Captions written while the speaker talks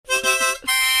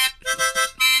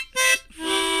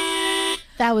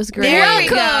That was great.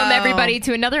 Welcome, everybody,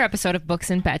 to another episode of Books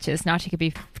and Batches. Not to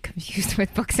be confused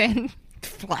with Books and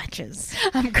Flatches.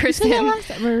 I'm Kristen.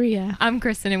 Maria. I'm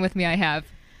Kristen, and with me I have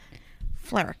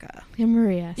Flerica. Yeah,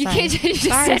 Maria. You Sorry. can't just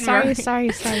said Maria.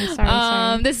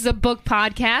 Sorry. This is a book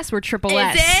podcast. We're triple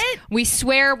S. Is it? We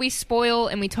swear, we spoil,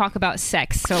 and we talk about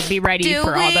sex. So be ready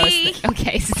for all those things.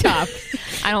 Okay, stop.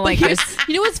 I don't like this.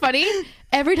 You know what's funny?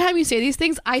 Every time you say these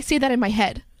things, I say that in my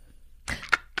head.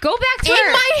 Go back to In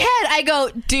my head, I go,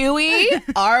 do we?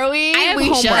 Are we? I have We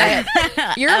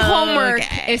homework. Your homework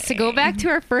Okay. is to go back to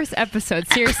our first episode,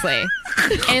 seriously,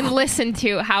 and listen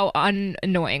to how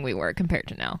annoying we were compared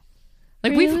to now.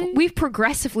 Like Really? we've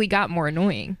progressively got more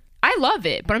annoying. I love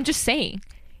it, but I'm just saying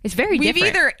it's very We've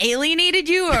different. either alienated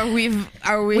you or we've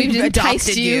We've enticed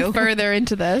adopted you further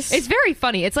into this. It's very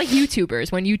funny. It's like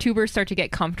YouTubers. When YouTubers start to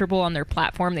get comfortable on their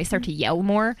platform, they start to yell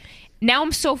more. Now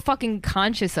I'm so fucking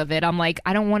conscious of it. I'm like,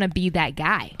 I don't want to be that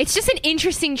guy. It's just an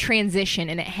interesting transition,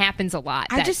 and it happens a lot.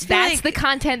 I just feel that's like- the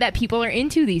content that people are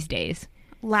into these days.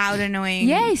 loud, annoying.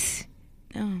 Yes,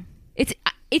 Oh.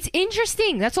 it's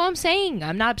interesting. That's all I'm saying.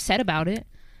 I'm not upset about it.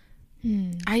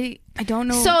 I don't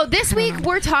know. So this week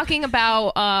we're talking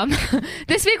about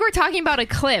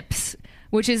Eclipse,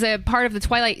 which is a part of the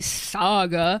Twilight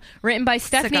Saga, written by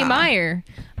Stephanie Saga. Meyer.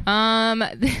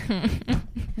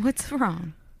 What's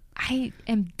wrong? I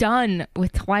am done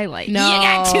with Twilight. No. You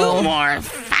got two more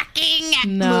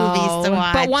fucking No. movies to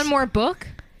watch. But one more book?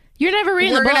 You're never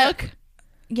reading We're the gonna- book.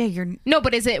 Yeah, you're. No,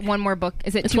 but is it one more book?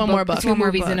 Is it It's two one more book. Two One more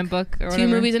movies book. in a book? Or Two whatever?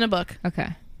 movies in a book. Okay.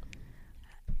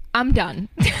 I'm done.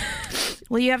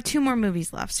 Well, you have two more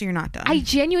movies left, so you're not done. I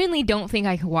genuinely don't think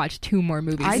I could watch two more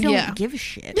movies. I don't Yeah. give a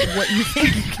shit what you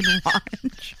think you can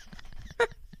watch.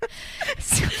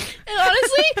 And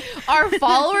honestly, our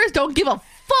followers don't give a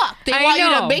fuck. They I want you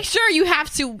know. to make sure you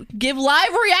have to give live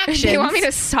reactions They want me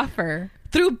to suffer.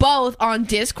 through both on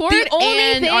Discord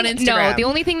and on Instagram. No, the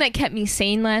only thing that kept me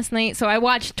sane last night. So I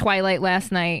watched Twilight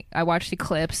last night. I watched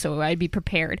Eclipse, so I'd be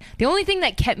prepared. The only thing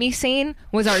that kept me sane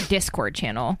was our Discord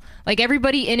channel. Like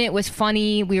everybody in it was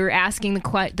funny. We were asking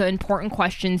the important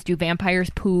questions. Do vampires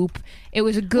poop? It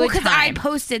was a good Because I time.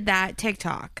 posted that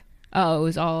TikTok. Oh, it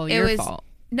was all It your was fault.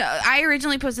 no. I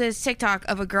originally posted this TikTok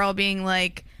of a girl being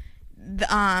like,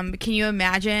 "Can you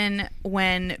imagine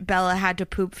when Bella had to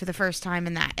poop for the first time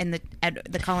at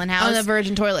the Cullen house on the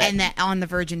virgin toilet. and that on the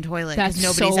virgin toilet because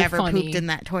That's nobody's so ever funny. pooped in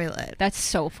that toilet." That's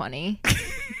so funny.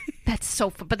 That's so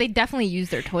but they definitely use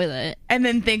their toilet. And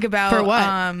then think about For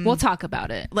what? We'll talk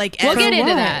about it. like We'll get Esme-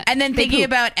 into that. And then They thinking poop.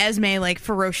 about Esme like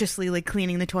ferociously like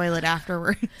cleaning the toilet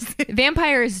afterwards.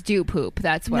 Vampires do poop.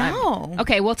 That's what No.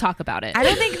 Okay, we'll talk about it. I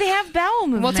don't think they have bowel We'll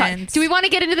movements. talk. Do we want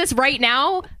to get into this right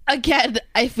now? Again,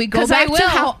 if we go 'Cause I back will. to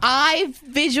how I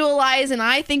visualize and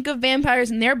I think of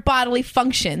vampires and their bodily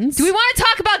functions. Do we want to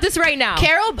talk about this right now?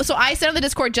 Carol, so I said on the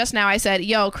Discord just now, I said,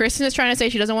 yo, Kristen is trying to say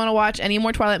she doesn't want to watch any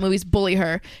more Twilight movies, bully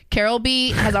her. Carol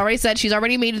B has already said she's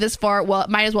already made it this far, well,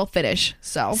 might as well finish.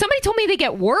 So Somebody told me they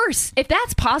get worse. If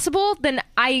that's possible, then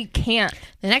I can't.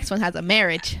 the next one has a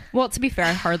marriage. Well, to be fair,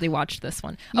 I hardly watched this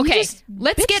one. You Okay, just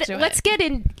let's bitched to let's it. get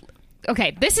in.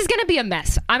 Okay, this is going to be a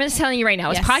mess. I'm just telling you right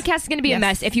now. Yes. This podcast is going to be a Yes.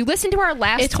 mess. If you listen to our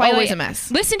last It's Twilight, always a mess.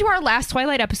 Listen to our last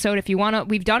Twilight episode if you want to.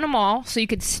 We've done them all, so you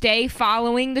could stay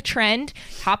following the trend.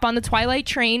 Hop on the Twilight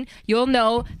train. You'll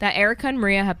know that Erica and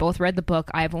Maria have both read the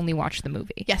book. I have only watched the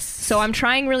movie. Yes. So I'm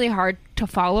trying really hard to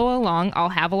follow along. I'll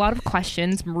have a lot of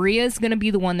questions. Maria's going to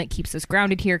be the one that keeps us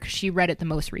grounded here because she read it the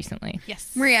most recently. Yes.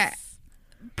 Maria,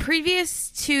 previous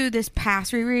to this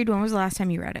past reread, when was the last time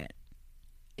you read it?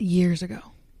 Years ago.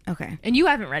 Okay. And you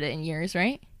haven't read it in years,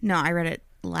 right? No, I read it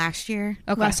last year.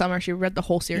 Okay. Last summer, she read the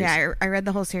whole series. Yeah, I read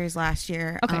the whole series last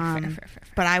year. Okay, fair.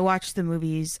 But I watched the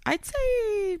movies, I'd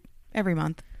say, every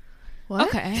month. What?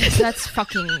 Okay, that's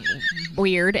fucking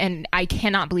weird, and I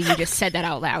cannot believe you just said that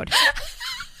out loud.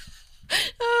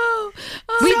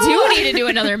 We do need to do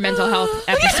another mental health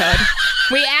episode.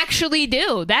 We actually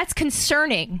do. That's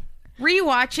concerning.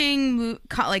 Rewatching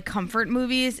like comfort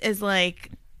movies is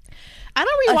like I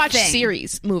don't rewatch thing.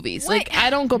 series movies. Like, I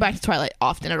don't go back to Twilight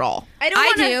often at all. I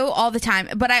do all the time,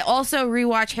 but I also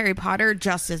rewatch Harry Potter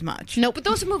just as much. Nope. But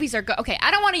those movies are good. Okay,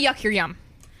 I don't want to yuck your yum.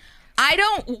 I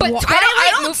don't. But I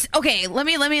Twilight don't. Okay,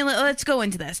 let's go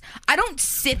into this. I don't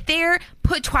sit there,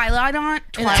 put Twilight on.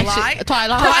 Twilight.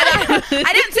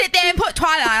 I didn't sit there and put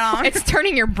Twilight on. It's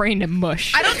turning your brain to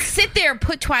mush. I don't sit there,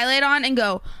 put Twilight on, and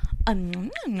go.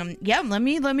 Yeah, let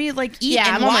me like eat Yeah,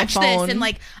 and I'm on my watch this, phone. and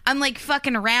like I'm like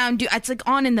fucking around. It's like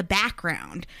on in the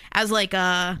background as like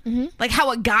like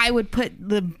how a guy would put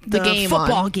the game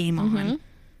football on. game on.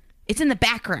 It's in the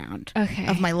background Okay.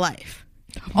 of my life.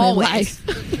 My Always.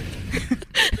 life.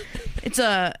 It's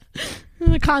a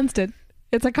A constant.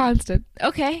 It's a constant.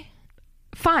 Okay,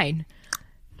 fine.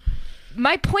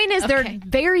 My point is Okay. they're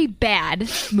very bad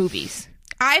movies.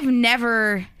 I've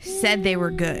never said they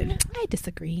were good. I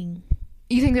disagree.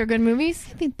 You think they're good movies?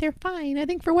 I think they're fine. I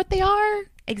think for what they are,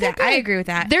 Exactly. I agree with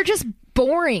that. They're just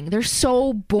boring. They're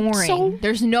so boring. So-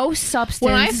 There's no substance.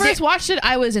 when I first watched it,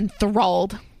 I was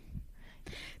enthralled.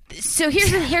 So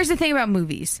here's the thing about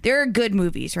movies. There are good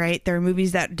movies, right? There are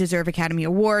movies that deserve Academy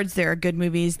Awards. There are good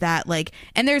movies that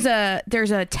and there's a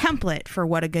template for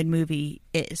what a good movie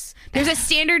is. There's a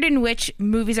standard in which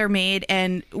movies are made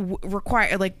and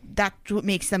require that's what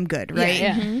makes them good, right?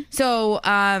 Yeah, yeah. So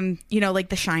like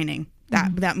The Shining.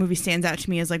 That movie stands out to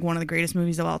me as like one of the greatest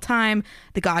movies of all time.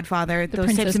 The Godfather, those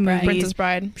Princess types of Bride. movies. Princess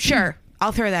Bride. Sure,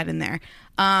 I'll throw that in there.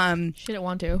 She didn't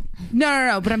want to.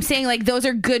 No. But I'm saying like those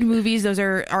are good movies. Those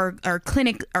are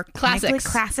Classics.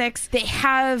 Classics. They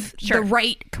have Sure. the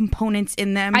right components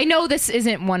in them. I know this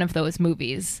isn't one of those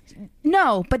movies.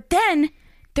 No, but then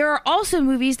there are also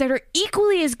movies that are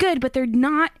equally as good, but they're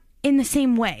not in the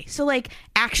same way. So like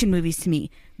action movies to me,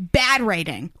 bad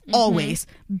writing, always.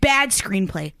 Bad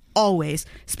screenplay, always.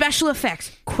 Special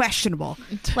effects, questionable.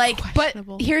 Like, But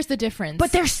here's the difference.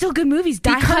 but they're still good movies.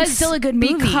 Die Hard's still a good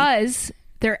movie. Because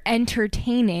they're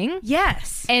entertaining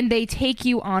yes. and they take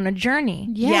you on a journey.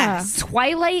 Yes.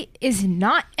 Twilight is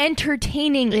not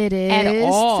entertaining It is at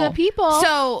all. to people.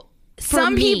 So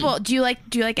some me. people do you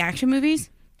like action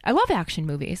movies? I love action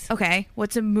movies. Okay.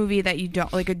 What's a movie that you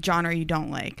don't like, a genre you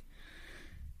don't like?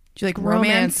 Do you like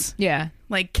romance? Yeah.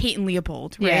 Like Kate and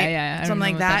Leopold, right? Yeah. I don't Something know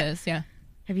like what that. is. Yeah.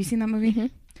 Have you seen that movie?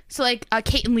 So like a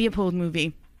Kate and Leopold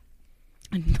movie.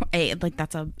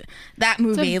 That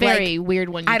movie. it's a very weird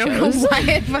one. You I don't chose. know why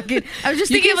I fucking. I was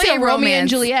just You thinking can like say a Romeo romance. and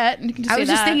Juliet. You can just I say was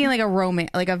just that. thinking like a romance,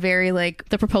 like a very like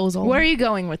the proposal. Where are you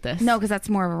going with this? no, because that's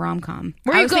more of a rom com.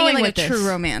 Where are you I was thinking going like with a true this?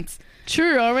 romance.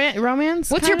 True romance.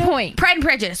 What's your kinda? point? Pride and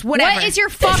Prejudice, whatever. What is your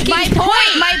fucking my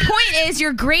point? My point is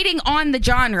you're grading on the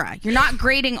genre. You're not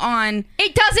grading on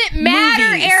It doesn't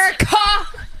matter, Movies. Erica.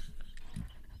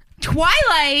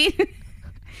 Twilight.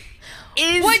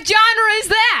 Is What genre is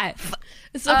that?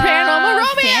 It's a paranormal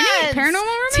romance. Paranormal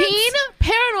romance? Teen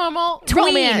paranormal Tween,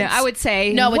 romance. I would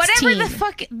say. No, it's whatever teen. the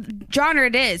fuck genre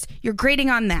it is, you're grading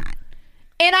on that.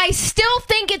 And I still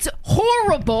think it's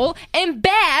horrible and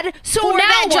bad. So For now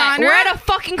that what? genre, We're at a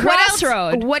fucking What else-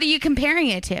 crossroad. What are you comparing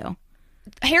it to?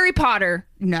 Harry Potter,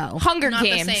 No. Hunger Not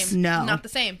Games. the same. No. Not the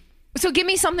same. So give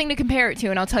me something to compare it to,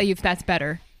 and I'll tell you if that's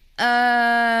better.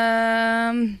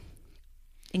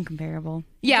 Incomparable.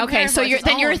 Yeah. Okay. So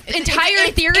Incomparable. your It's its own-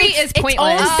 entire theory is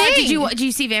pointless. own thing. Did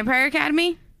you see Vampire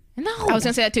Academy? No. I was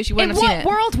gonna say that too. She In wouldn't have seen what it.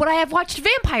 world would I have watched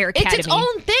Vampire Academy? It's its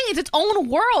own thing. It's its own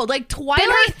world. Like Twilight. Then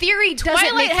her theory doesn't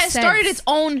Twilight make has sense. started its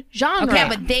own genre. Okay. Yeah,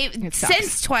 but It sucks.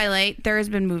 since Twilight, there has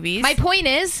been movies. My point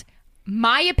is,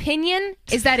 my opinion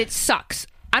is that it sucks.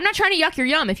 I'm not trying to yuck your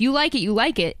yum. If you like it, you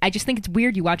like it. I just think it's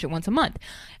weird you watch it once a month.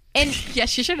 And yes,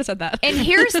 she should have said that. and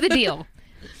here's the deal.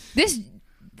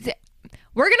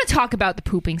 We're going to talk about the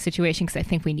pooping situation because I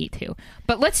think we need to.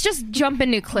 But let's just jump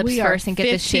into clips We are first and get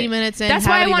this 15 shit. minutes in, That's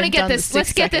why I haven't want to even get done the this. 6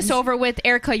 Let's get this seconds. over with.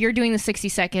 Erica, you're doing the 60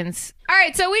 seconds. All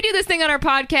right, so we do this thing on our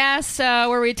podcast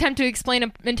where we attempt to explain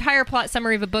an entire plot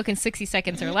summary of a book in 60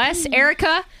 seconds or less.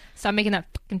 Erica, stop making that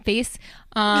fucking face.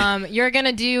 You're going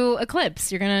to do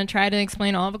Eclipse. You're going to try to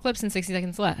explain all of Eclipse in 60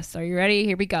 seconds less. Are you ready?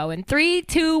 Here we go. In 3,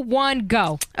 2, 1,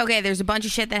 go. Okay, there's a bunch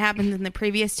of shit that happens in the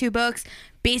previous 2 books.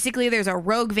 Basically, there's a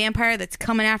rogue vampire that's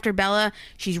coming after Bella.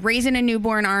 She's raising a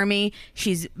newborn army.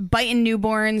 She's biting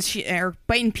newborns, or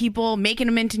biting people, making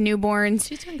them into newborns.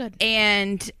 She's doing good.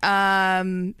 And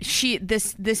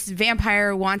this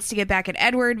vampire wants to get back at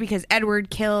Edward because Edward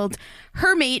killed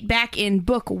her mate back in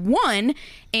book 1,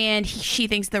 and she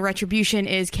thinks the retribution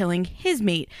is killing his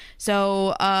mate.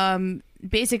 So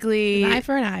basically, An eye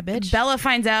for an eye, bitch. Bella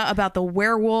finds out about the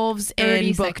werewolves 30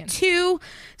 in book seconds. 2,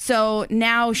 so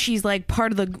now she's like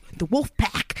part of the wolf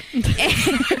pack,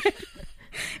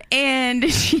 and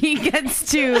she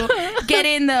gets to get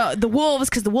in the wolves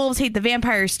because the wolves hate the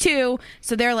vampires too.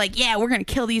 So they're like, yeah, we're gonna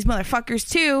kill these motherfuckers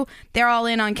too. They're all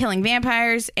in on killing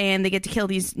vampires, and they get to kill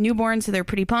these newborns, so they're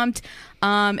pretty pumped.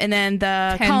 And then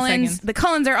the 10 seconds.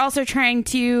 Cullens are also trying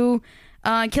to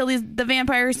kill the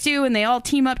vampires too, and they all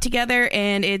team up together,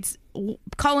 and it's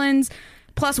Cullens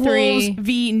plus 3, wolves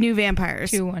v new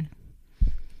vampires. 2, 1.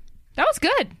 That was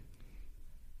good.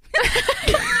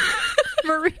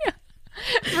 Maria.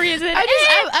 Maria's in.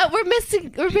 I we're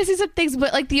missing some things,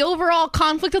 but like the overall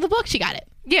conflict of the book, she got it.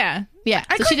 Yeah. Yeah,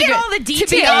 I so couldn't she did get good. all the To details.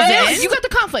 be honest, in. you got the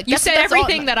conflict. You That's- said that's all-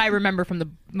 everything that I remember from the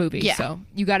movie, Yeah. so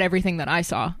you got everything that I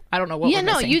saw. I don't know what Yeah, we're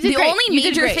no, missing. you did The great. only You did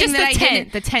major great. thing Just that the I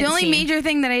tent- didn't, the tent only scene. major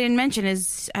thing that I didn't mention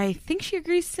is I think she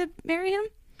agrees to marry him.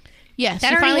 Yes, That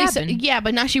she already finally happened. said, yeah,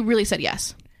 but now she really said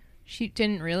yes. She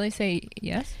didn't really say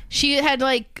yes. She had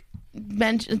like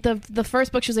mentioned the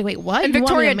first book. She was like, "Wait, what?" And You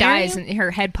want me Victoria to marry dies you? and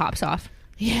her head pops off.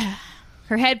 Yeah,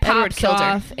 Her head Edward pops killed her.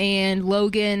 off, and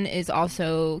Logan is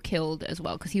also killed as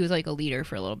well because he was like a leader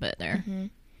for a little bit there.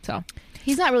 So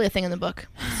he's not really a thing in the book.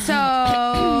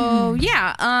 So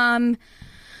yeah,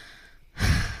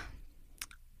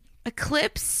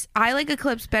 Eclipse. I like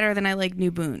Eclipse better than I like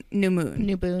New Moon. New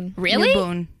Boon. really,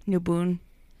 New Moon.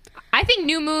 I think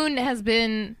New Moon has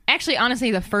been actually,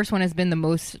 honestly, the first one has been the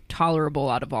most tolerable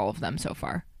out of all of them so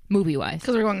far, movie wise.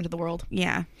 Because we're going into the world.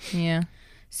 Yeah. Yeah.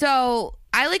 So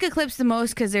I like Eclipse the most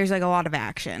because there's like a lot of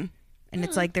action, and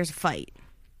it's like there's a fight.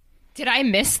 Did I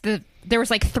miss there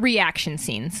was like 3 action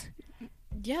scenes.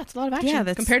 Yeah, it's a lot of action. Yeah,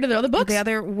 that's compared to the other books.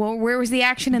 Where was the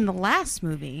action in the last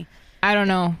movie? I don't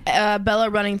know. Bella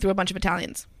running through a bunch of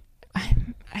battalions.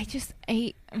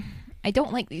 I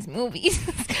don't like these movies.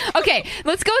 Okay,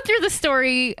 let's go through the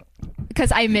story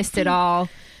because I missed it all.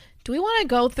 Do we want to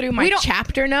go through my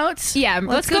chapter notes? Yeah,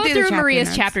 let's go the through chapter Maria's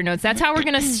notes. chapter notes. That's how we're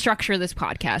going to structure this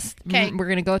podcast. 'Kay. We're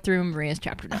going to go through Maria's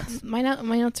chapter notes. My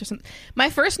notes are something. My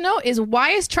first note is,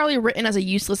 why is Charlie written as a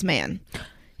useless man?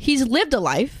 He's lived a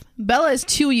life. Bella is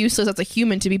too useless as a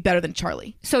human to be better than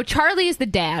Charlie. So Charlie is the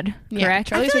dad, Yeah, correct?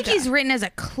 Charlie- I feel like Charlie's he's written as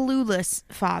a clueless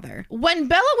father. When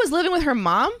Bella was living with her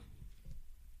mom,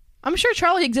 I'm sure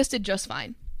Charlie existed just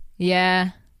fine.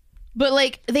 Yeah. But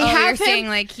like they You're have him saying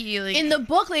like he like in the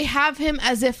book. They have him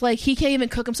as if like he can't even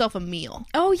cook himself a meal.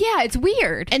 Oh, yeah, it's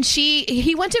weird. And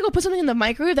he went to go put something in the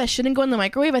microwave that shouldn't go in the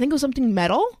microwave. I think it was something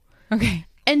metal. Okay.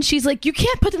 And she's like, "You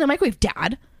can't put it in the microwave,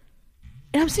 Dad."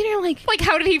 And I'm sitting there like, Like,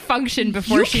 how did he function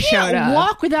before you she can't showed up?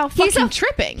 walk without fucking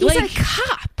tripping. He's like, a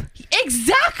cop.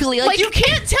 exactly. Like, you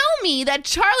can't tell me that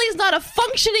Charlie's not a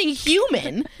functioning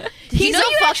human. He's you know a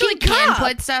you fucking actually can cop.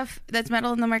 put stuff that's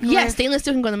metal in the microwave. Yeah, stainless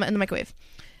steel can go in the microwave.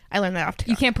 I learned that off TikTok.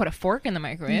 You can't put a fork in the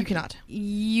microwave. You cannot.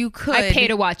 You could. I'd pay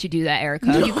to watch you do that,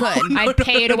 Erica. You could. I'd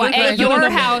pay to watch at your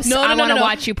house. I want to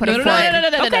watch you put a fork.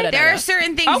 There are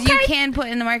certain things you Okay. can put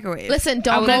in the microwave. Listen,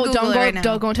 I'm gonna Google it right now.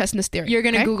 don't go and test this theory. You're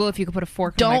gonna okay? Google if you could put a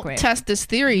fork in the Don't microwave. test this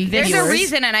theory. There's viewers. a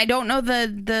reason, and I don't know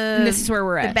the This is where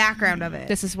we're the at. background of it.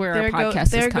 This is where There our go-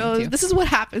 podcast there is coming goes. to. This is what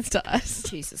happens to us.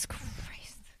 Jesus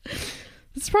Christ.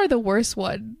 This is probably the worst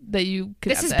one that you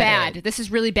could. This have is to bad. edit. This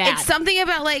is really bad. It's something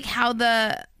about like how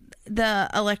the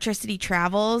electricity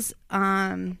travels.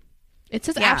 It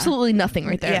says Yeah. absolutely nothing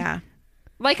right there. Yeah,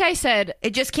 Like I said, it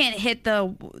just can't hit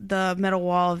the metal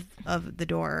wall of the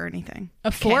door or anything.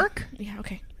 a fork. Yeah.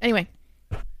 Okay. Anyway,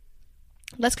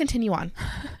 let's continue on.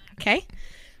 Okay.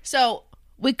 So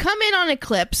we come in on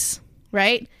Eclipse,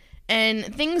 right? And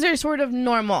things are sort of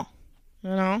normal, you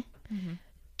know?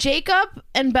 Jacob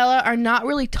and Bella are not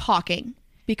really talking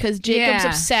because Jacob's Yeah.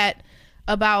 upset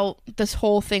about this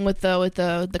whole thing with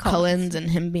the Cullens and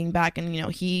him being back, and you know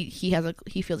he feels like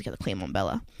he has a claim on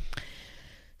Bella.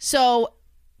 So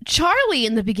Charlie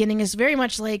in the beginning is very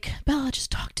much like, Bella,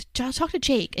 just talk to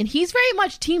Jake, and he's very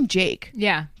much Team Jake.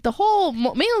 Yeah. The whole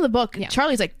main of the book, Yeah.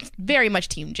 Charlie's like very much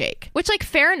Team Jake. Which, like,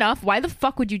 fair enough. Why the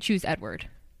fuck would you choose Edward?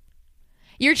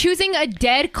 You're choosing a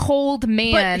dead, cold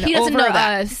man But he doesn't over know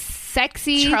that. a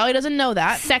sexy Charlie doesn't know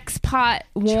that. sex pot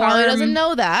warm. Charlie doesn't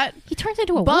know that. He turns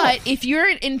into a But wolf. if you're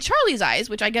in Charlie's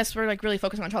eyes, which I guess we're like really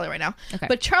focusing on Charlie right now, Okay.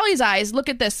 but Charlie's eyes, look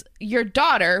at this. Your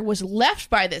daughter was left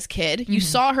by this kid. You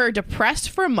saw her depressed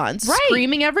for months, Right.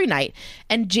 screaming every night,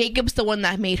 and Jacob's the one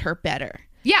that made her better.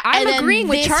 Yeah, I'm And then agreeing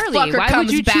with this Charlie. fucker Why would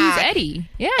comes you choose back, Eddie?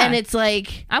 Yeah. And it's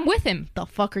like, I'm with him. the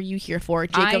fuck are you here for?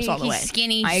 Jacob's all the way. He's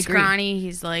skinny, I he's agree. scrawny.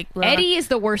 He's like blah. Eddie is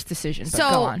the worst decision, but go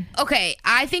So on. okay,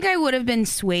 I think I would have been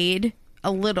swayed a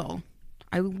little.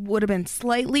 I would have been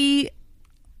slightly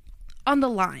on the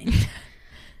line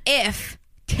if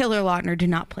Taylor Lautner did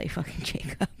not play fucking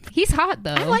Jacob. He's hot,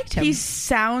 though. I liked him. He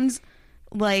sounds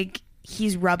like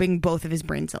he's rubbing both of his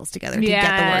brain cells together to yeah,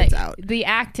 get the words out. The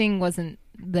acting wasn't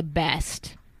the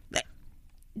best.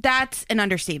 That's an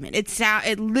understatement.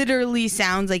 It literally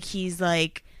sounds like he's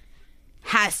like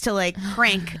has to like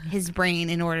crank his brain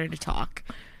in order to talk.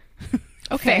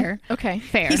 Okay. Fair. Okay.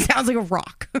 Fair. He sounds like a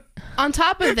rock. On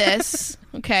top of this,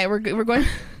 okay, we're going.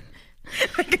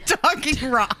 Like a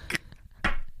talking rock.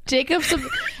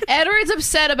 Edward's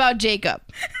upset about Jacob.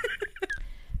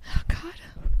 Oh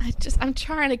God, I'm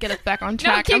trying to get us back on No,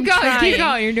 track. keep I'm going. trying. Keep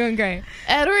going. You're doing great.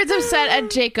 Edward's upset at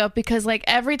Jacob because like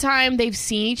every time they've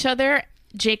seen each other,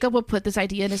 Jacob would put this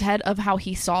idea in his head of how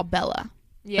he saw Bella.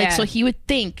 Yeah. Like, so he would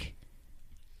think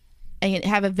and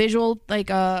have a visual, like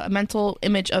a mental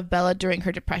image of Bella during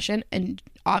her depression, and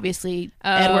obviously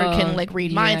Edward can like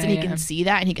read minds, and he can see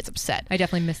that, and he gets upset. I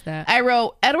definitely missed that. I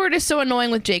wrote, Edward is so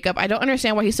annoying with Jacob. I don't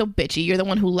understand why he's so bitchy. You're the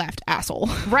one who left, asshole.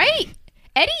 Right?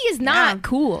 Eddie is not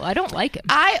cool. I don't like him.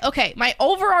 My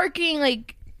overarching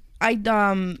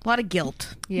a lot of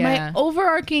guilt. Yeah. my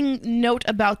overarching note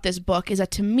about this book is that,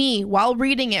 to me, while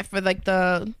reading it for like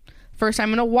the first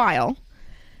time in a while,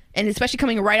 and especially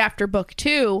coming right after book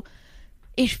 2,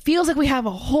 it feels like we have a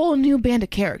whole new band of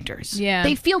characters. Yeah.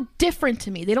 They feel different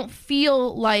to me. They don't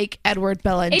feel like Edward,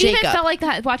 Bella, and It Jacob. even felt like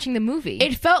that watching the movie.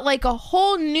 It felt like a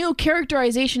whole new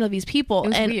characterization of these people. It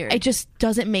was and weird. it just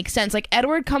doesn't make sense. Like,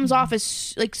 Edward comes off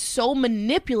as like so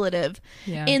manipulative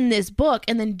Yeah. in this book,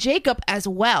 and then Jacob as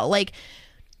well. Like,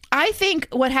 I think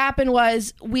what happened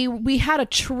was we had a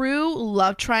true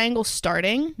love triangle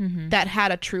starting that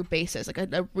had a true basis, like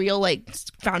a real like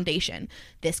foundation.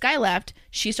 This guy left.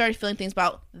 She started feeling things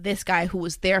about this guy who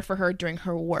was there for her during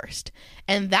her worst.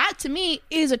 And that, to me,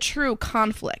 is a true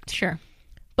conflict. Sure.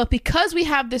 But because we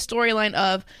have this storyline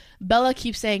of Bella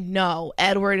keeps saying, no,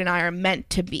 Edward and I are meant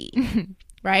to be,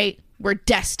 right? We're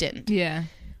destined. Yeah.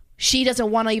 She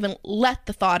doesn't want to even let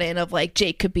the thought in of like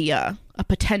Jake could be a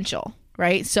potential,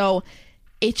 right? So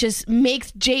it just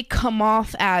makes Jake come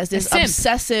off as this simp.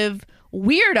 obsessive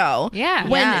weirdo. Yeah.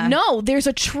 When Yeah. no, there's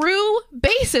a true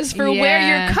basis for where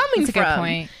Yeah, you're coming that's a good from.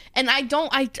 point. And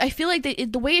I feel like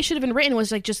the way it should have been written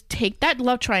was like, just take that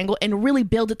love triangle and really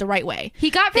build it the right way. He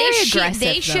got very They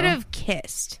aggressive. should though. have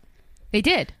kissed. They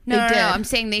did. No, They no, did. no, I'm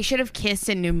saying they should have kissed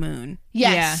in New Moon.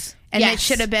 Yes. And yes. it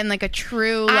should have been like a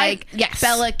true, yes.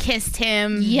 Bella kissed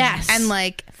him. Yes. And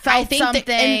like I felt think that-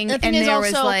 something. and the thing is there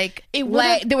was also, like, it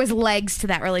would've- there was legs to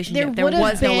that relationship. There would have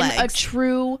was no been legs. a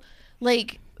true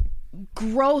like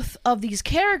growth of these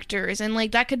characters, and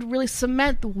like that could really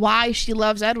cement why she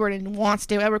loves Edward and wants to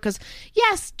stay with Edward, because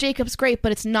yes, Jacob's great,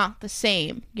 but it's not the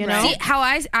same, you know. See, how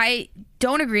I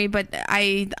don't agree, but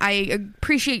I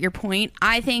appreciate your point.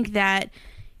 I think that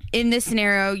in this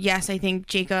scenario, yes, I think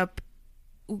Jacob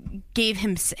gave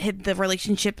him the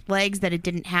relationship legs that it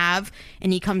didn't have,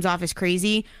 and he comes off as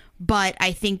crazy. But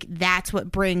I think that's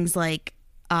what brings like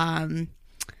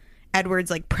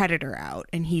Edward's like predator out,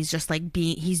 and he's just like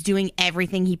he's doing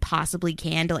everything he possibly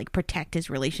can to like protect his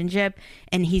relationship,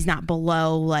 and he's not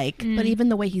below like But even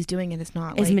the way he's doing it is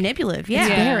not is like, manipulative. Yeah,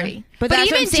 it's very. But But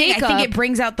that's what even I'm saying. I think Jacob- it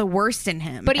brings out the worst in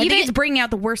him. But I think even- it's bringing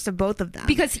out the worst of both of them.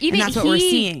 Because even and that's what we're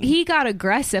seeing. he got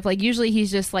aggressive. Like, usually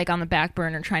he's just like on the back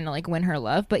burner trying to like win her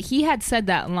love. But he had said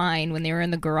that line when they were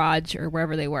in the garage or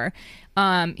wherever they were.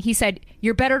 He said,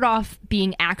 "You're better off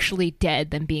being actually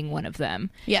dead than being one of them."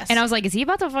 Yes. And I was like, is he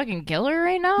about to fucking kill her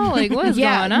right now? Like, what is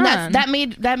yeah, going on?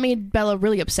 that made Bella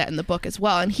really upset in the book as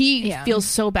well, and he Yeah. feels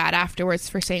so bad afterwards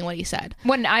for saying what he said.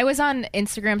 When I was on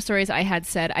Instagram stories, I had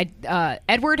said,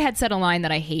 Edward had said a line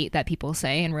that I hate that people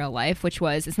say in real life, which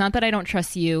was, "It's not that I don't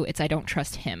trust you, it's I don't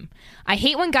trust him." I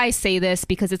hate when guys say this,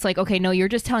 because it's like, okay, no, you're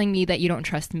just telling me that you don't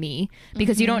trust me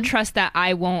because you don't trust that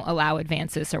I won't allow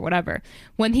advances or whatever.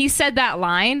 When he said that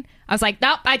line, I was like,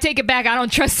 nope, I take it back. I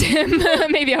don't trust him.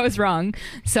 Maybe I was wrong.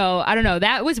 So I don't know.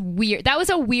 That was weird. That was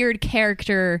a weird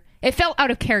character. It felt out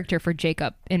of character for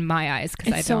Jacob in my eyes.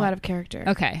 Because It's so out of character.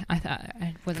 Okay, I thought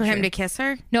I wasn't for him sure. to kiss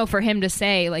her. No, for him to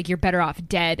say like you're better off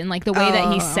dead, and like the way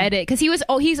that he said it, because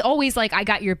he's always like, I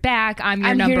got your back. I'm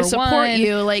I'm number here to support one.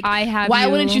 you. Like, I have. why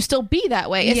wouldn't you still be that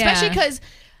way? Yeah. Especially because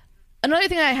another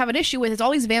thing I have an issue with is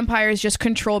all these vampires just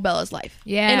control Bella's life.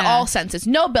 Yeah. In all senses.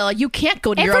 No, Bella, you can't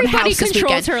go to your own Everybody house this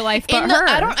controls weekend. her life but In the- her.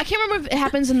 I can't remember if it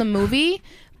happens in the movie,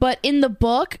 but in the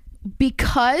book,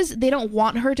 because they don't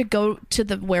want her to go to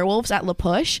the werewolves at La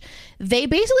Push, they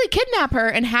basically kidnap her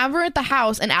and have her at the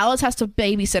house, and Alice has to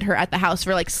babysit her at the house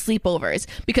for like sleepovers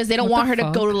because they don't What want the her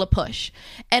fuck? to go to La Push.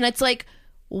 And it's like,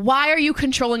 why are you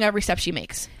controlling every step she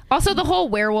makes? Also, the whole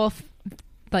werewolf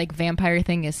like vampire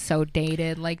thing is so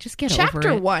dated. Like, just get over Chapter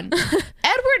it. 1.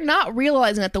 Edward not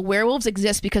realizing that the werewolves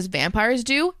exist because vampires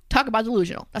do. Talk about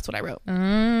delusional. That's what I wrote.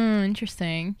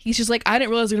 Interesting. He's just like, I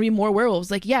didn't realize there were going to be more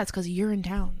werewolves. Like, yeah, it's because you're in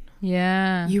town.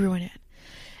 Yeah. You ruin it.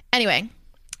 Anyway,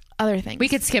 other things. We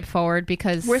could skip forward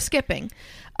because We're skipping.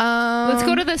 let's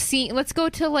go to the scene. Let's go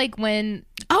to like when.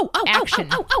 Action.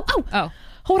 Oh.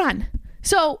 Hold on.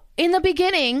 So, in the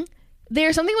beginning,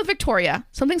 there's something with Victoria.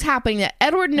 Something's happening that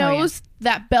Edward knows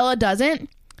that Bella doesn't.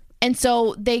 And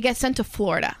so they get sent to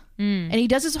Florida. And he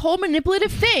does this whole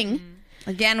manipulative thing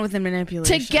Again with the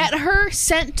manipulation. to get her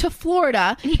sent to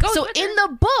Florida. he goes So with in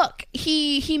the book,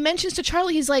 he mentions to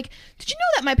Charlie, he's like, did you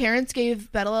know that my parents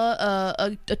gave Bella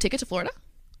a ticket to Florida?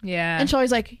 Yeah. And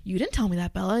Charlie's like, you didn't tell me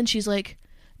that, Bella. And she's like,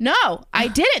 no, I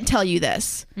didn't tell you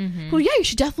this. Well, yeah, you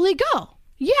should definitely go.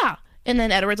 Yeah. And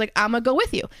then Edward's like, I'm going to go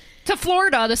with you. To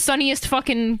Florida, the sunniest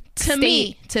fucking To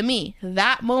me,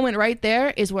 that moment right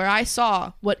there is where I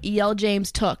saw what E.L.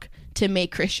 James took to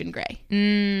make Christian Grey.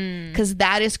 Because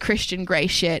that is Christian Grey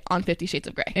shit on 50 Shades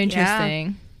of Grey.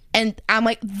 Interesting. And I'm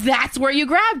like, that's where you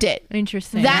grabbed it.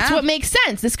 Interesting. That's what makes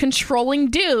sense. This controlling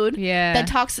dude Yeah.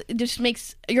 that just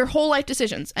makes your whole life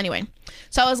decisions. Anyway,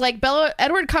 so I was like,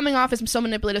 Edward coming off as so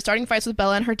manipulative, starting fights with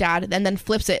Bella and her dad, and then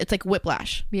flips it. It's like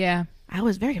whiplash. Yeah. I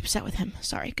was very upset with him.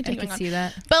 Sorry, I continuing can on. see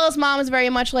that. Bella's mom is very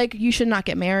much like, you should not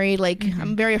get married. Like,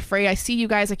 I'm very afraid. I see you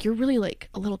guys, like, you're really, like,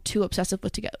 a little too obsessive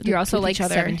with together. You're also with like each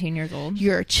other. 17 years old.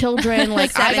 Your children,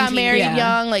 like, I got 17, married yeah.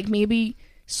 young. Like, maybe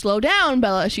slow down,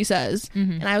 Bella, she says.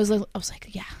 And I was like,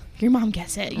 yeah, your mom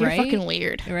gets it. You're Right? fucking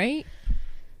weird. Right?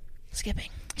 Skipping.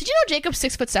 Did you know Jacob's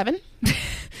 6'7"?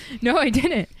 No, I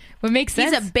didn't. What makes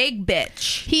sense? He's a big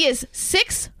bitch. He is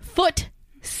 6'7".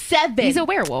 He's a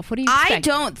werewolf. What do you I expect?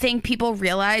 don't think people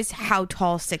realize how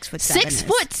tall 6'7" is.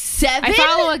 6'7". I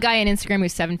follow a guy on Instagram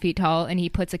who's 7 feet tall, and he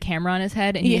puts a camera on his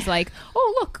head, and he's like,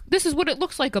 "Oh, look, this is what it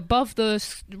looks like above the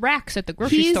racks at the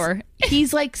grocery store."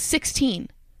 He's like 16.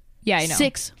 Yeah, I know.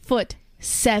 6'7".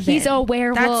 He's a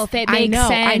werewolf. It makes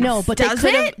sense. I know, but Does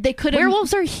they could have.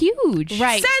 werewolves are huge.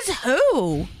 Right. Says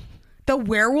who? The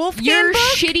werewolf Your handbook?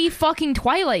 shitty fucking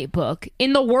Twilight book.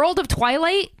 In the world of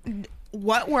Twilight,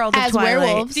 What world of As Twilight?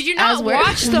 werewolves. did you not As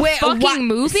watch the fucking what-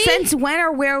 movie? Since when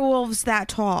are werewolves that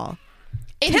tall?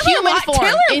 In Taylor human Lot- form.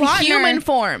 Taylor In Lautner- human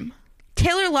form.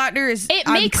 Taylor Lautner is, It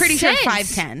I'm makes pretty sense. sure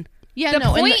 5'10". Yeah, the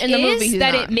no, point in the movie is he's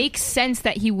that not. it makes sense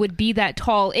that he would be that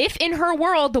tall if in her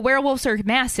world the werewolves are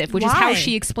massive, which is Why? how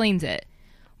she explains it.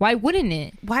 Why wouldn't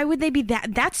it? Why would they be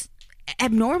that? That's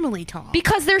abnormally tall.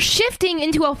 Because they're shifting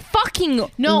into a fucking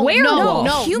no, werewolf.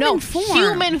 no, Human no, form.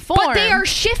 human form. But they are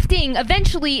shifting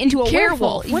eventually into a Careful.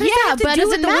 werewolf. What does that have to but do does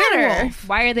with it the matter? werewolf?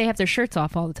 Why do they have their shirts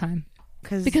off all the time?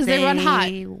 Because they run hot.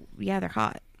 Yeah, they're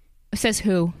hot. Says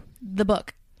who? The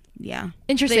book. Yeah.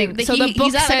 Interesting. They- so the book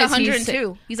he's at like says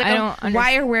 102. He's like, I don't. Under-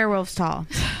 Why are werewolves tall?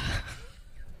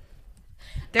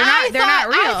 They're not. They're not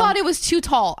real. I thought it was too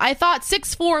tall. I thought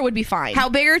 6'4" would be fine. How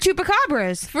big are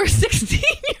chupacabras? for a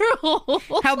 16-year-old?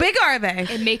 How big are they?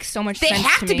 It makes so much They sense.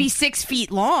 have to me. be 6 feet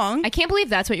long. I can't believe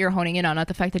that's what you're honing in on, not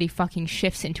the fact that he fucking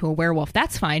shifts into a werewolf.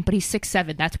 That's fine, but he's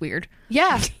 6'7". That's weird.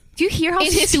 Yeah. Do you hear how In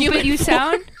his stupid human you form.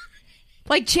 sound?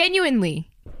 Like, genuinely.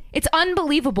 It's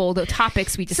unbelievable the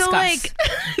topics we discuss. So, like,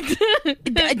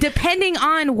 depending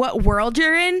on what world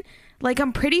you're in, like,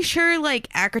 I'm pretty sure, like,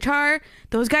 Akatar,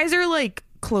 those guys are, like,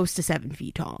 close to 7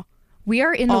 feet tall. we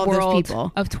are in the all those world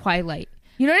people. of Twilight.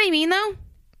 You know what I mean, though?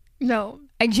 No.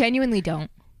 I genuinely don't.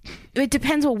 It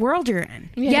depends what world you're in.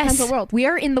 Yeah, yes, depends what world. we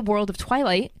are in the world of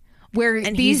Twilight, where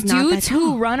And these he's not that dudes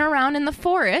who tall. run around in the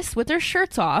forest with their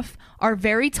shirts off are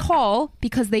very tall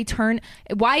because they turn.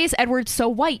 Why is Edward so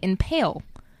white and pale?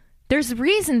 There's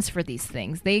reasons for these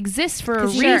things. They exist for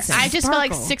a Sure, reason. I just felt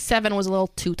like Sparkle. 6'7" was a little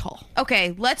too tall.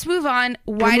 Okay, let's move on.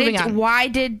 moving on. Why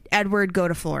did Edward go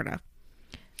to Florida?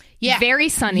 Yeah. Very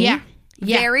sunny. Yeah.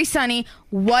 Yeah. Very sunny.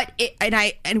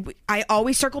 I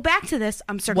always circle back to this.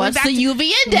 I'm circling What's back the to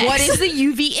UV index? What is the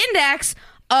UV index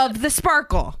of the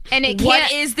sparkle? And it what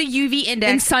can't- is the UV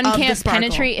index? And sun of the can't sparkle?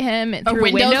 penetrate him A through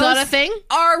window's windows. not a thing?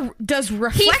 Does He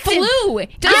reflective? flew Yeah,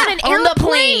 on an on the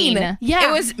airplane. plane.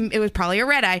 Yeah. It was probably a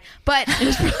red eye, but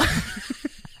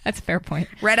That's a fair point.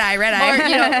 red eye. Or,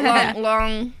 you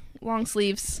know, long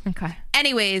sleeves, Okay.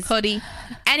 Anyways, hoodie.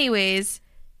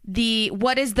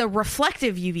 what is the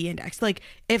reflective UV index? Like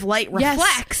if light Yes.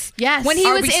 reflects, Yes. When he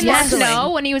Are was we in the sparkling?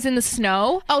 snow, when he was in the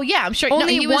snow, Oh yeah, I'm sure.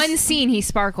 only he was, one scene he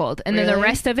sparkled, and then the Really?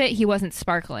 rest of it he wasn't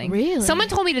sparkling. Really? Someone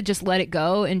told me to just let it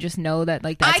go and just know that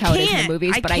like that's I how it is in can't. the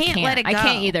movies, I but I can't can't. let it I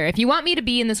can't go. either. If you want me to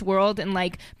be in this world and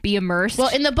like be immersed, Well,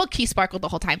 in the book, he sparkled the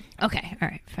whole time. okay, all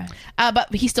right, fine.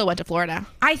 But he still went to Florida.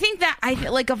 I think that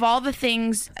like of all the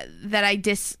things that I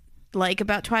dislike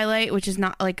about Twilight, which is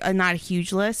not like not a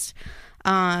huge list,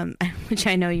 which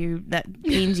I know that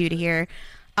pains you to hear,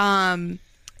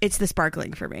 it's the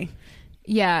sparkling for me.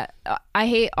 Yeah, I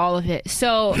hate all of it.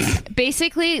 So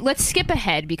basically, let's skip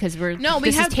ahead because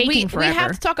this is taking forever. we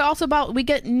have to talk also about we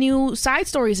get new side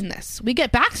stories in this. We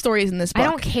get backstories in this book. I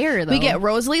don't care though. We get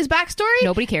Rosalie's backstory.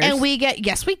 Nobody cares. And we get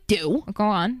we do. Go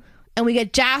on. And we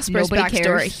get Jasper's Nobody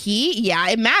backstory.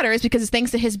 cares. It matters because it's thanks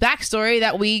to his backstory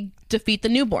that we defeat the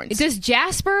newborns. Does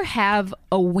Jasper have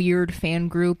a weird fan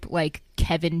group like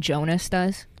Kevin Jonas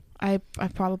does? I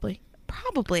probably.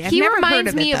 Probably. I've He never heard reminds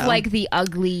of me it, of though. like the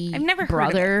ugly I've never heard of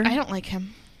brother. I don't like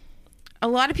him. a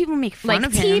lot of people make fun Like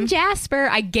of Team him. Jasper,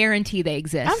 I guarantee they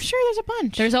exist. I'm sure there's a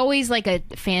bunch. There's always like a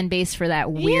fan base for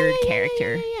that weird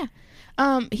character.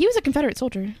 Yeah. He was a Confederate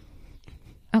soldier.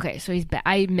 Okay, so he's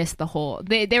I missed the whole.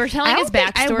 They were telling his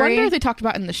I backstory. wonder if they talked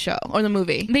about it in the show or the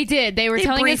movie. They did. They were They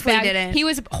telling his briefly back. didn't. He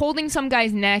was holding some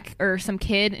guy's neck or some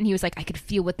kid, and he was like, "I could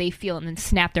feel what they feel," and then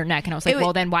snapped their neck. And I was like, It was-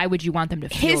 "Well, then why would you want them to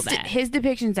feel His that?" his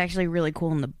depiction is actually really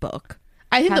cool in the book.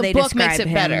 I think How the they book makes describe it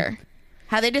him. better.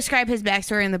 How they describe his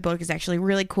backstory in the book is actually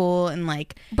really cool, and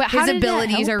like But how his did that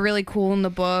abilities help? are really cool in the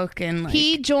book. And like,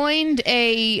 He joined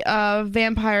a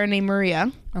vampire named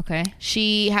Maria. Okay.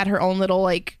 She had her own little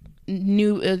like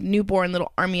newborn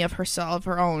little army of herself, of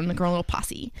her own, like her own little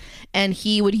posse, and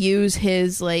he would use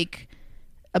his like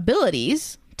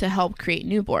abilities to help create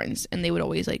newborns, and they would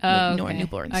always like ignore okay.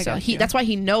 newborns. I So got he you. that's why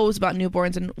he knows about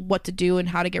newborns and what to do and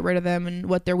how to get rid of them and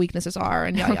what their weaknesses are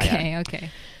and yada, yada, yada. Okay.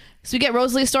 So we get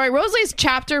Rosalie's story. Rosalie's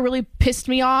chapter really pissed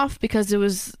me off because it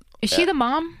was Is she the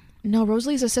mom? no,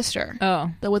 Rosalie's a sister. Oh.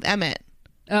 With Emmett.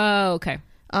 Oh, okay.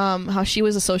 How she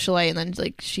was a socialite and then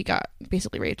like she got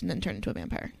basically raped and then turned into a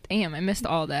vampire. Damn, I missed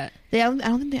all that. I don't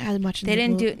think they added much. they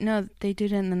didn't do no, they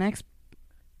did it in the next.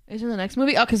 Is it in the next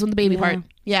movie? Oh, because when the baby Yeah. part.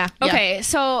 Yeah. Okay,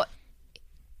 so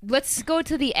let's go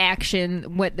to the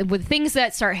action with things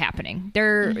that start happening.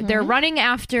 They're running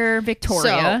after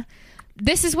Victoria.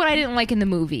 This is what I didn't like in the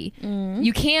movie.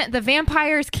 The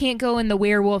vampires can't go in the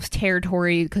werewolves'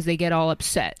 territory because they get all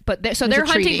upset. But they're a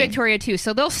hunting treaty. Victoria too,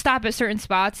 so they'll stop at certain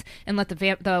spots and let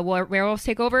the werewolves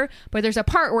take over. But there's a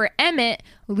part where Emmett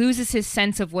loses his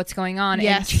sense of what's going on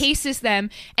Yes. and chases them.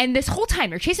 And this whole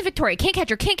time they're chasing Victoria, can't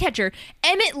catch her.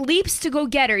 Emmett leaps to go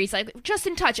get her. He's like just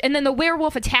in touch, and then the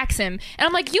werewolf attacks him. And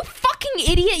I'm like, you fucking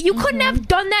idiot! You couldn't have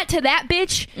done that to that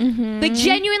bitch. Like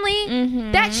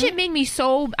genuinely, that shit made me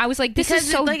so. I was like, this Because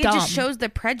is so it dumb. just shows the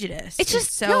prejudice. It's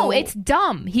just so no, it's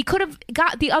dumb. He could have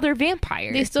got the other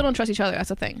vampire. They still don't trust each other. That's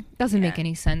the thing. Doesn't make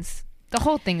any sense. The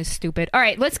whole thing is stupid. All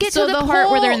right, let's get So to the the part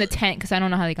where they're in whole- the tent because I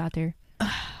don't know how they got there.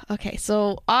 Okay,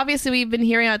 so obviously we've been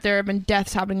hearing out there have been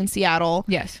deaths happening in Seattle.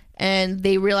 Yes. And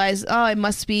they realize, oh, it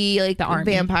must be like The army.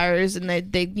 vampires, and they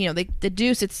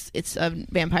deduce it's a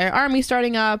vampire army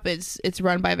starting up. It's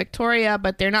run by Victoria,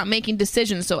 but they're not making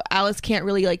decisions, so Alice can't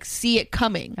really like see it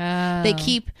coming. They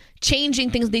keep changing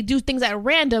things. They do things at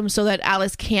random so that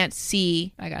Alice can't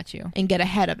see I got you. and get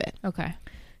ahead of it. Okay.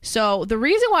 So the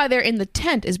reason why they're in the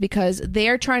tent is because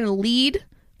they're trying to lead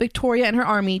Victoria and her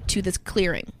army to this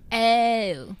clearing.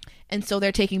 Oh. And so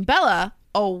they're taking Bella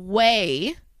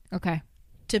away Okay.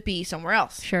 to be somewhere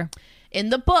else. Sure. In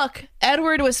the book,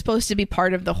 Edward was supposed to be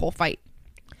part of the whole fight.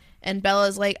 And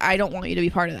Bella's like, I don't want you to be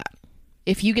part of that.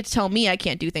 If you get to tell me I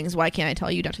can't do things, why can't I tell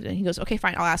you not to do it? He goes, okay,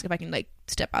 fine. I'll ask if I can like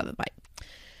step out of the fight.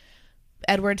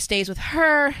 Edward stays with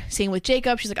her. Same with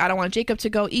Jacob. She's like, I don't want Jacob to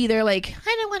go either. Like,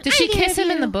 I don't want. Does she either kiss of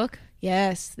him in you. the book?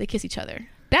 Yes, they kiss each other.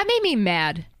 That made me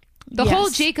mad. The Yes. whole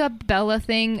Jacob Bella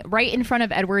thing right in front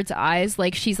of Edward's eyes,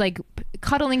 like she's like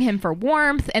cuddling him for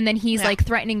warmth, and then he's Yeah. like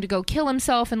threatening to go kill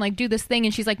himself and like do this thing,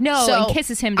 and she's like no, and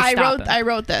kisses him to stop him. I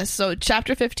wrote this. So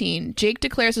chapter 15, Jake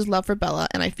declares his love for Bella,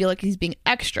 and I feel like he's being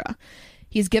extra.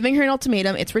 He's giving her an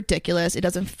ultimatum. It's ridiculous. It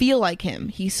doesn't feel like him.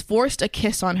 He's forced a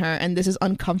kiss on her, and this is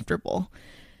uncomfortable.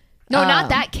 No, not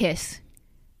that kiss.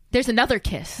 There's another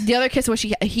kiss. The other kiss was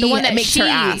he The one that makes her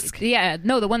ask. Yeah,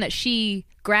 no, the one that she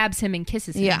grabs him and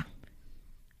kisses him. Yeah.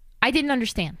 I didn't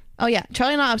understand. Oh yeah.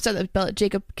 Charlie not upset that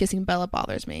Jacob kissing Bella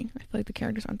bothers me. I feel like the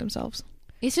characters aren't themselves.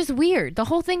 It's just weird. The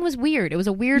whole thing was weird. It was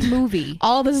a weird movie.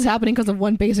 All of this is happening because of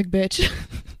one basic bitch.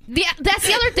 That's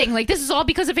the other thing. Like, this is all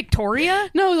because of Victoria?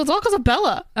 No, it's all because of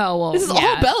Bella. Oh, well, This is all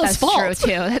Bella's that's fault. true, too.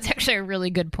 That's actually a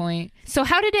really good point. So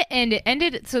how did it end? It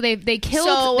ended, so they killed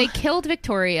So- killed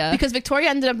Victoria. Because Victoria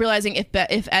ended up realizing if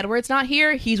Edward's not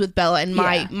here, he's with Bella, and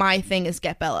Yeah. my thing is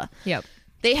get Bella. Yep.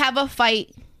 They have a fight,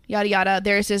 yada yada.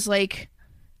 There's this like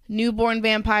newborn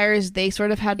vampires. They sort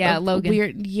of had Yeah, a Logan.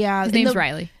 weird. Yeah, His name's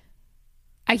Riley.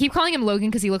 I keep calling him Logan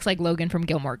because he looks like Logan from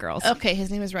Gilmore Girls. Okay,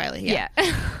 his name is Riley. Yeah.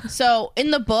 Yeah. So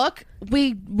in the book,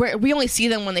 we only see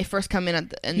them when they first come in at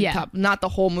the Yeah. top, not the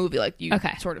whole movie like you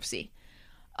Okay. sort of see.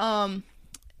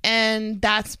 And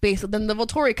that's basically then the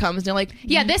Volturi comes and they're like,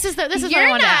 Yeah, this is what I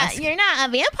wanted to ask. you're not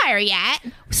a vampire yet.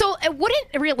 So wouldn't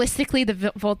realistically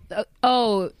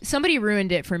somebody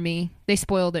ruined it for me. They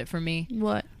spoiled it for me.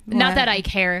 What? Not that I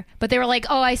care, but they were like,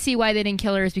 oh, I see why they didn't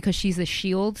kill her is because she's a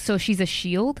shield. So she's a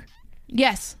shield?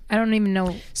 Yes. I don't even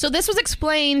know. So this was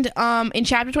explained in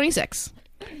chapter 26.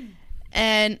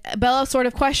 And Bella sort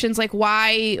of questions like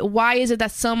why is it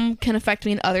that some can affect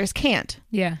me and others can't?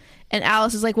 Yeah. And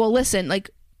Alice is like, well, listen, like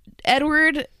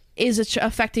Edward is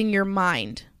affecting your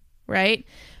mind, right?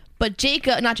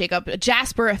 But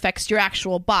Jasper affects your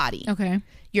actual body. Okay.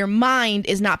 Your mind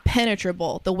is not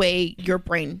penetrable the way your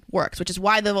brain works, which is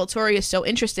why the Volturi is so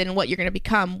interested in what you're going to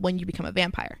become when you become a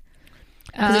vampire.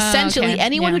 Because essentially,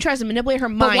 anyone who tries to manipulate her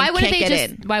mind can't get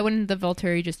in. Why wouldn't the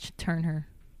Volturi just turn her?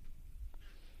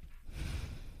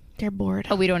 They're bored.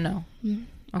 Oh, we don't know.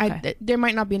 Okay. There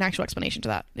might not be an actual explanation to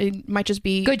that. It might just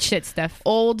be Good shit, Steph.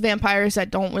 old vampires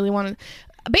that don't really want to.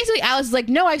 Basically, Alice is like,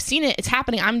 no, I've seen it. It's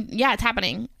happening. It's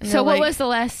happening. And So what like, was the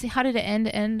last? How did it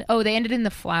end? Oh, they ended in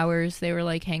the flowers. They were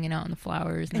like hanging out in the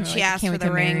flowers, And they were she like, asked "Can't for wait the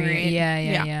to ring, marry."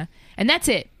 right? Yeah. And that's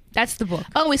it. That's the book.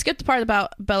 Oh, we skipped the part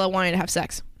about Bella wanting to have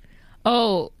sex.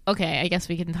 Oh, okay. I guess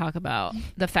we can talk about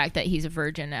the fact that he's a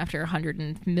virgin after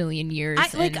 100 million years. I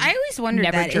always wondered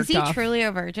never that. Is jerked he off. truly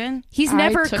a virgin? He's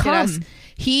never I took it come. as-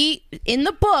 he in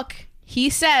the book he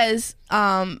says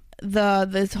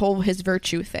his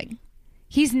virtue thing.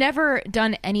 He's never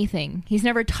done anything. He's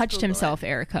never touched himself,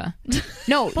 Erica.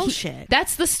 No, Bullshit.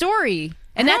 that's the story,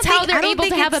 and I that's don't how think- they're I don't able to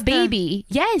think have a it's the- baby.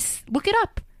 Yes, look it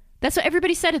up. That's what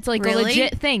everybody said. It's like Really? a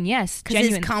legit thing. Yes, Because his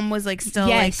genuine. cum was like still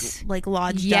Yes. like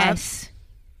lodged up.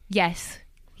 Yes.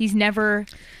 He's never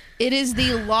It is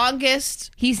the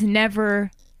longest.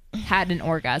 had an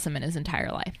orgasm in his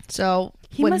entire life. So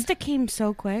He must have came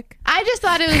so quick. I just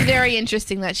thought it was very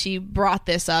interesting that she brought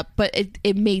this up, but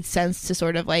it made sense to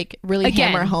sort of like really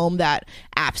Again. hammer home that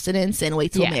abstinence and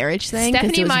wait till marriage thing. 'cause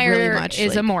Stephanie it was Meyer really much is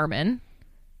like- a Mormon.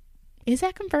 Is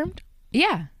that confirmed?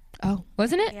 Yeah, Oh,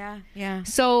 wasn't it? Yeah.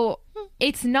 So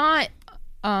it's not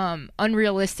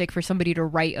unrealistic for somebody to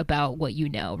write about what you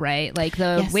know, right? Like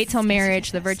the Yes, wait till yes, marriage,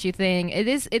 yes, the yes. virtue thing.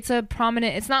 It's a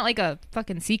prominent. It's not like a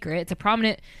fucking secret. It's a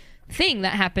prominent thing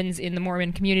that happens in the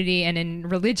Mormon community and in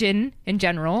religion in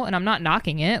general. And I'm not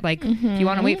knocking it. Like if you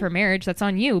want to wait for marriage, that's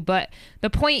on you. But the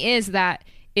point is that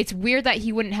it's weird that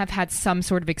he wouldn't have had some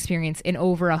sort of experience in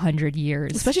over 100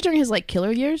 years. especially during his like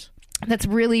killer years. That's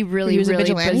really, really, He was a really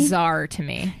vigilante? bizarre to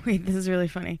me. Wait, this is really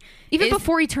funny. Even Is-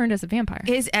 before he turned as a vampire.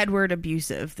 Is Edward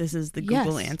abusive? This is the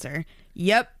Google Yes. answer.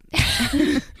 Yep.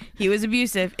 He was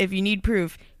abusive. If you need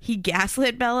proof, he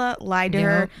gaslit Bella, lied to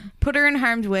her, put her in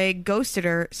harm's way, ghosted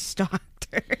her, stalked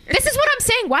her. This is what I'm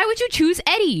saying. Why would you choose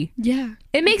Eddie? Yeah.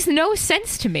 It makes no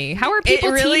sense to me. How are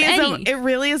people really team is Eddie? it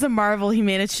really is a marvel he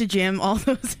managed to jam all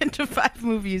those into 5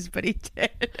 movies, but he did.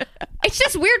 It's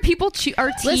just weird people are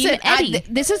team Listen, Eddie.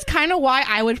 this is kind of why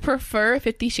I would prefer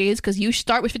 50 Shades, because you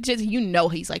start with 50 Shades and you know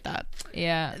he's like that.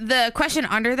 Yeah. The question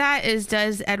under that is,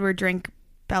 does Edward drink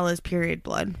Bella's period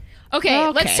blood? Okay,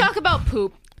 Okay. let's talk about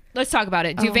poop. Let's talk about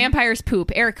it. Do vampires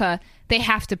poop? Erica, they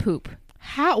have to poop.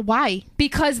 How? Why?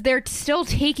 Because they're still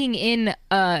taking in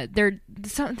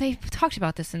they talked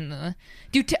about this in the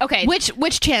okay.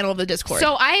 Which channel of the Discord?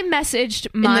 So I messaged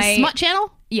in my the smut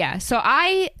channel? Yeah, so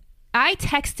I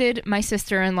texted my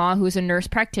sister-in-law, who's a nurse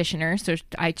practitioner, so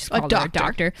I just called her a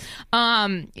doctor.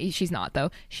 She's not, though.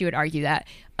 She would argue that.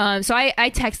 So I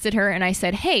texted her and I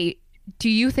said, hey, do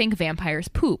you think vampires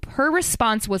poop? Her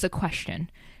response was a question.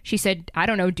 She said, I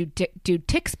don't know, do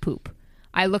ticks poop?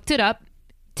 I looked it up.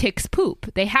 Ticks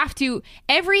poop. They have to,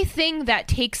 everything that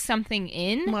takes something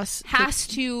in has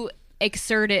to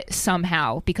exert it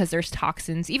somehow because there's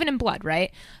toxins, even in blood,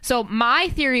 right? So my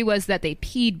theory was that they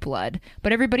peed blood,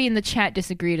 but everybody in the chat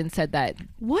disagreed and said that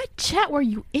What chat were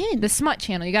you in? the smut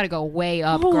channel, you got to go way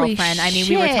up, Holy girlfriend. I mean,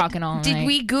 we were shit. talking all night. Did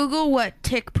we Google what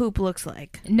tick poop looks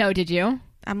like? No, did you?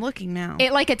 I'm looking now.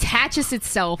 It like attaches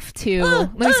itself to.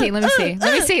 Let me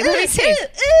see.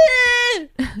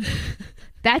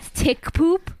 That's tick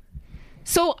poop.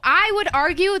 So I would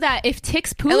argue that if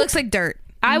ticks poop, It looks like dirt.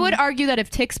 I would argue that if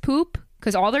ticks poop,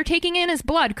 because all they're taking in is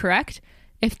blood, correct?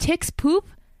 If ticks poop,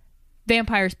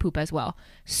 vampires poop as well.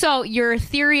 So your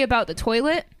theory about the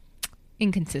toilet,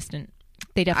 inconsistent.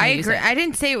 They I definitely use agree. it. I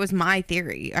didn't say it was my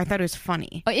theory. I thought it was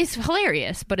funny. It's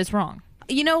hilarious, but it's wrong.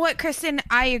 You know what, Kristen?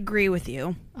 I agree with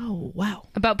you. Oh, wow.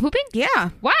 About pooping? Yeah.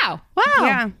 Wow. Wow.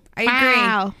 Yeah. I agree.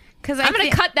 Wow. Because I'm going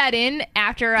to cut that in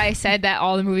after I said that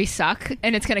all the movies suck,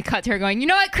 and it's going to cut to her going, you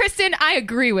know what, Kristen, I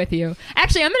agree with you.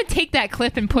 Actually, I'm going to take that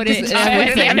clip and put it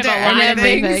at the end of a lot of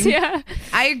things. Yeah.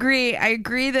 I agree. I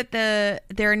agree that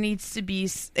there needs to be,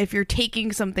 if you're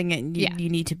taking something in, you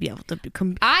need to be able to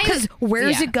become. Because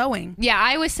where's it going? Yeah,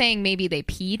 I was saying maybe they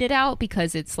peed it out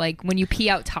because it's like when you pee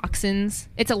out toxins,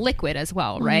 it's a liquid as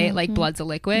well, right? Mm-hmm. Like blood's a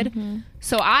liquid. Mm-hmm.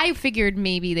 So I figured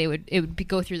maybe it would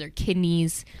go through their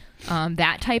kidneys,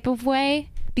 that type of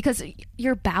way, because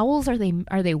your bowels are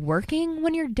they working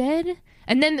when you're dead?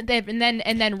 And then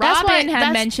Robin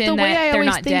had mentioned that they're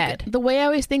not dead. The way I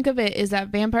always think of it is that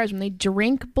vampires, when they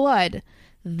drink blood,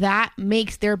 that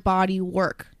makes their body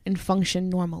work and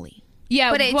function normally. Yeah,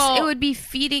 But it would be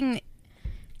feeding.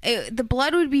 the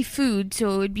blood would be food,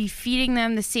 so it would be feeding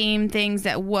them the same things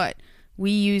that what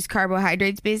we use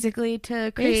carbohydrates basically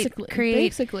to create.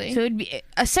 Basically. So it'd be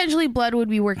essentially blood would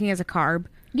be working as a carb.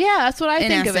 Yeah, that's what I In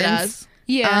think of it essence. as.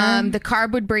 Yeah. The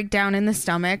carb would break down in the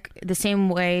stomach the same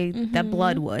way that Mm-hmm.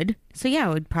 blood would. So yeah,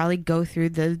 it would probably go through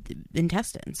the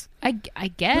intestines. I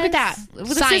guess. Look at that. Well,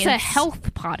 this is a Science.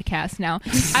 health podcast now.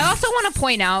 I also want to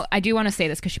point out, I do want to say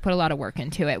this because she put a lot of work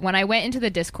into it. When I went into the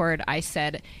Discord, I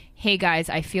said, hey guys,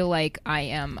 I feel like I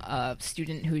am a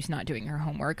student who's not doing her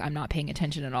homework. I'm not paying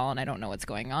attention at all and I don't know what's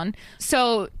going on.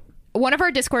 So one of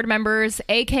our Discord members,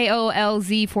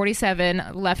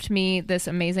 AKOLZ47, left me this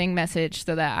amazing message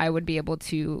so that I would be able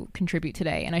to contribute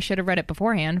today. And I should have read it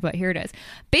beforehand, but here it is.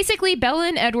 Basically, Bella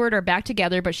and Edward are back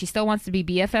together, but she still wants to be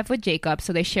BFF with Jacob,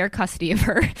 so they share custody of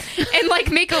her and like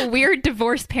make a weird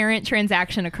divorced parent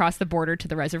transaction across the border to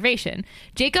the reservation.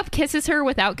 Jacob kisses her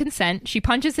without consent. She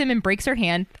punches him and breaks her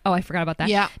hand. Oh, I forgot about that.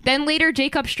 Yeah. Then later,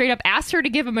 Jacob straight up asks her to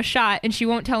give him a shot, and she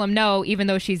won't tell him no, even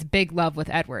though she's big love with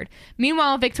Edward.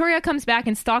 Meanwhile, Victoria comes back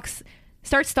and starts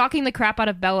stalking the crap out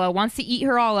of Bella, wants to eat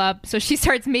her all up, so she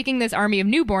starts making this army of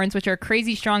newborns, which are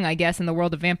crazy strong, I guess, in the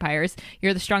world of vampires.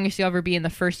 You're the strongest you'll ever be in the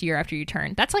first year after you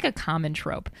turn. That's like a common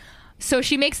trope. So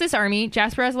she makes this army.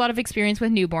 Jasper has a lot of experience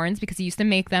with newborns because he used to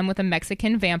make them with a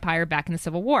Mexican vampire back in the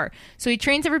Civil War. So he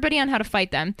trains everybody on how to fight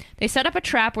them. They set up a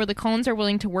trap where the clones are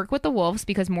willing to work with the wolves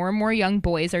because more and more young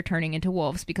boys are turning into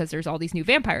wolves because there's all these new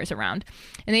vampires around.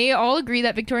 And they all agree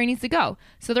that Victoria needs to go.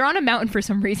 So they're on a mountain for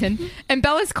some reason. And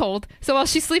Bella's cold. So while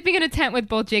she's sleeping in a tent with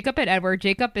both Jacob and Edward,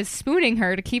 Jacob is spooning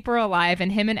her to keep her alive,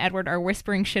 and him and Edward are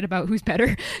whispering shit about who's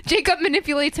better. Jacob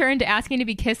manipulates her into asking to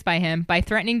be kissed by him by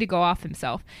threatening to go off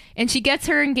himself. And she gets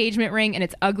her engagement ring, and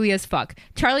it's ugly as fuck.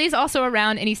 Charlie is also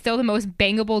around, and he's still the most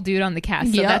bangable dude on the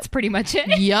cast. So Yep. that's pretty much it.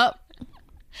 Yep.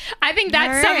 I think that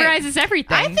All right. summarizes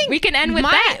everything. I think we can end with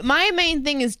that. My main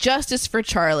thing is justice for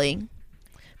Charlie.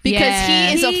 Because Yeah.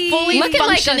 he is a fully Looking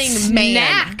like a functioning man.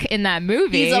 snack in that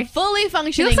movie. He's a fully He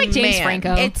functioning looks like James man.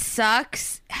 Franco. It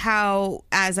sucks how,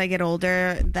 as I get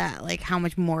older, that like how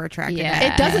much more attractive. Yeah.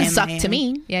 I It doesn't am suck I to am.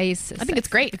 me. Yeah, he's. I think it's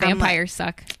great. Vampires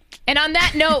suck. And on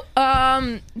that note,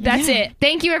 that's it.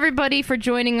 Thank you everybody for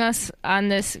joining us on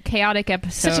this chaotic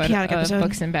episode, Such a chaotic of episode.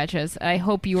 Books and Betches. I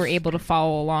hope you were able to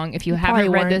follow along. If you Probably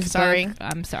haven't read weren't. this Sorry. book,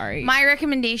 I'm sorry. My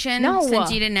recommendation, No.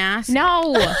 since you didn't ask,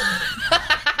 no.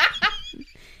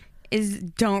 is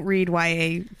don't read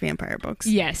YA vampire books.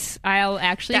 Yes, I'll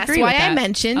actually That's agree why with that. I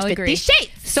mentioned I'll 50 agree.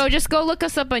 Shades. So just go look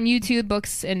us up on YouTube,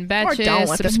 Books and Betches. Or don't look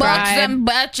us up. subscribe. Books and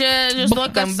Betches, just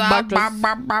look us up.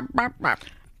 Betches.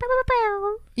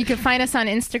 You can find us on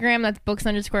Instagram. That's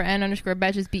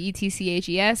books_n_betches,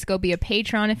 BETCHES. Go be a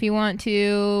patron if you want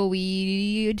to.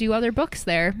 We do other books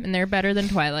there, and they're better than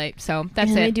Twilight. So that's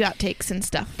And they it. do outtakes and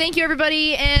stuff. Thank you,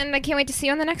 everybody, and I can't wait to see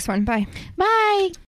you on the next one. Bye. Bye.